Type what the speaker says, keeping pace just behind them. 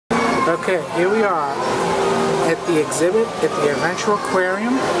Okay, here we are at the exhibit at the Adventure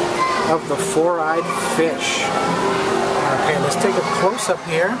Aquarium of the four-eyed fish. Okay, let's take a close-up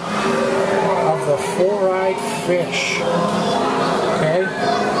here of the four-eyed fish. Okay,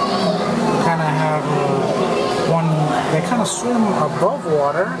 kind of have they kind of swim above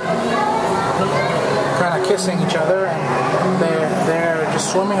water, kind of kissing each other, and they're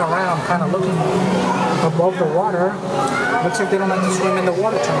just swimming around, kind of looking above the water. Looks like they don't like to swim in the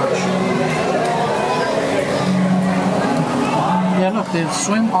water too much. Yeah, look, they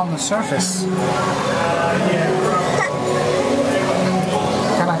swim on the surface.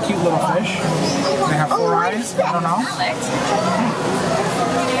 Kind of cute little fish. They have four eyes. I don't know. Look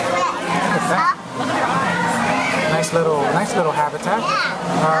at that. Nice little habitat.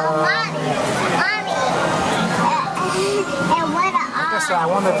 I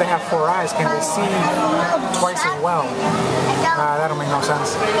wonder if they have four eyes. Can they see twice as well? That don't make no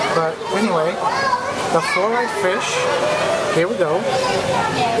sense. But anyway, the four-eyed fish. Here we go.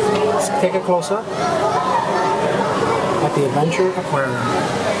 Let's take a close-up at the Adventure Aquarium.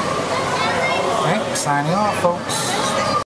 Okay, signing off, folks.